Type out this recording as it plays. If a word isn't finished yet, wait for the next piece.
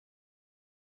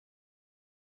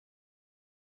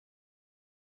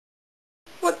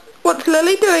What's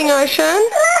Lily doing, Ocean?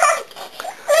 Look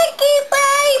at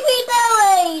baby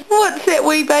doing. What's that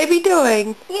wee baby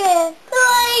doing? Yeah,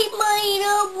 my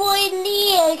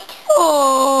leg.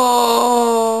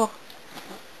 Oh.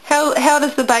 How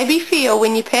does the baby feel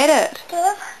when you pet it?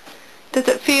 Good. Does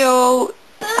it feel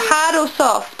hard or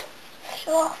soft?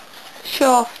 Sure.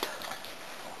 Soft.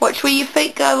 Watch where your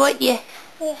feet go, won't you?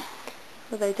 Yeah.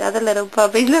 Well, those other little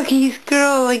puppies, look, he's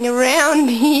crawling around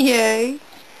you.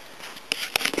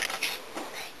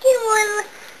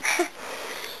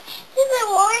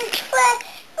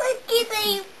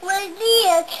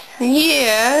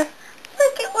 Yeah.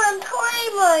 Look at one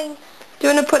climbing. Do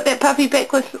you want to put that puppy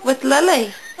back with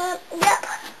Lily? Yep.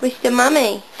 With your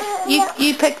mummy? Yep.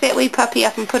 You pick that wee puppy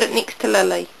up and put it next to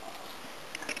Lily.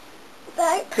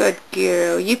 Right. Good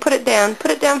girl. You put it down. Put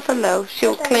it down for Lil.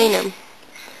 She'll clean him.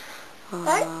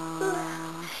 Right.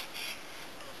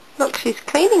 Look, she's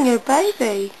cleaning her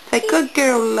baby. Say, good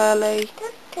girl, Lily.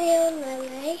 Good girl,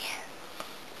 Lily.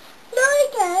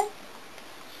 No,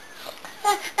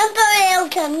 I'm going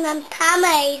out in the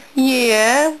tummy.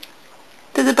 Yeah.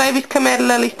 Do the babies come out of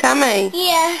Lily's tummy?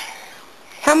 Yeah.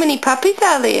 How many puppies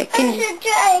are there? Can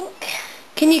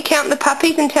you count the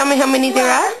puppies and tell me how many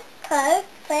there are? 1, 2,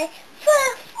 3, 4,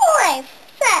 5,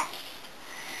 6.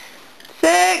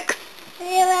 6.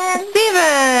 7.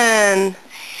 7.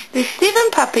 There's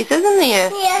 7 puppies, isn't there?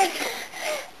 Yeah.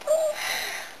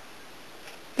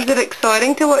 Is it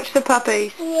exciting to watch the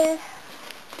puppies? Yeah.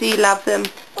 Do you love them?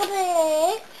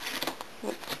 Okay.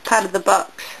 It's part of the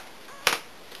box.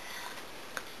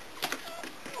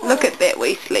 Look at that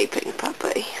wee sleeping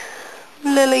puppy.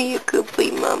 Lily, you good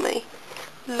wee mummy.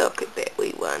 Look at that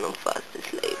wee one all fast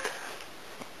asleep.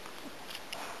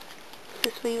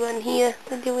 This wee one here,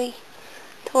 look at wee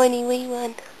tiny wee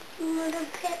one. I'm going to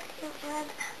pick it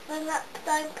when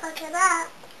don't pick it up.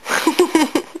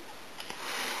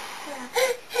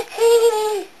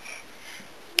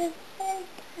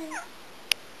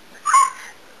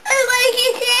 I like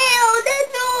your tail, that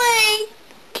noise.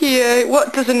 Cute.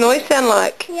 What does the noise sound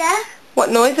like? Yeah. What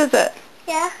noise is it?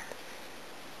 Yeah.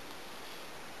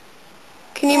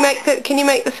 Can you make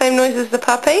the same noise as the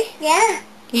puppy? Yeah.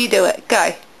 You do it.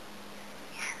 Go.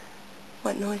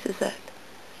 What noise is it?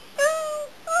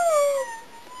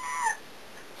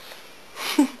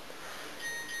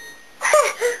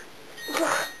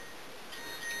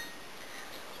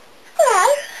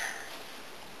 Hello.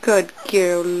 Good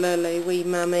girl, Lily, wee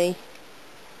mummy.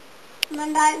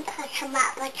 Mum, don't pick them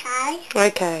up, okay?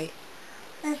 Okay.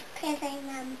 Just petting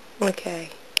them. Okay.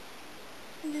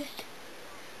 Just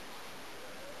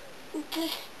look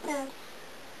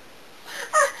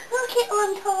at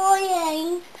one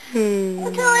toying. Hmm.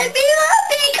 Toy me up,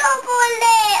 big on my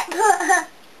lip.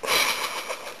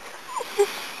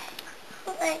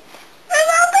 Wait. Big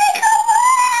on my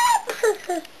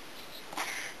lip.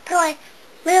 Toy,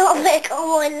 big on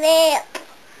my lip.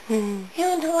 Hmm. You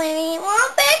toy me,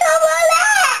 big on my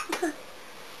lip.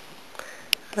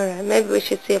 Alright, maybe we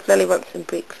should see if Lily wants some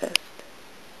breakfast.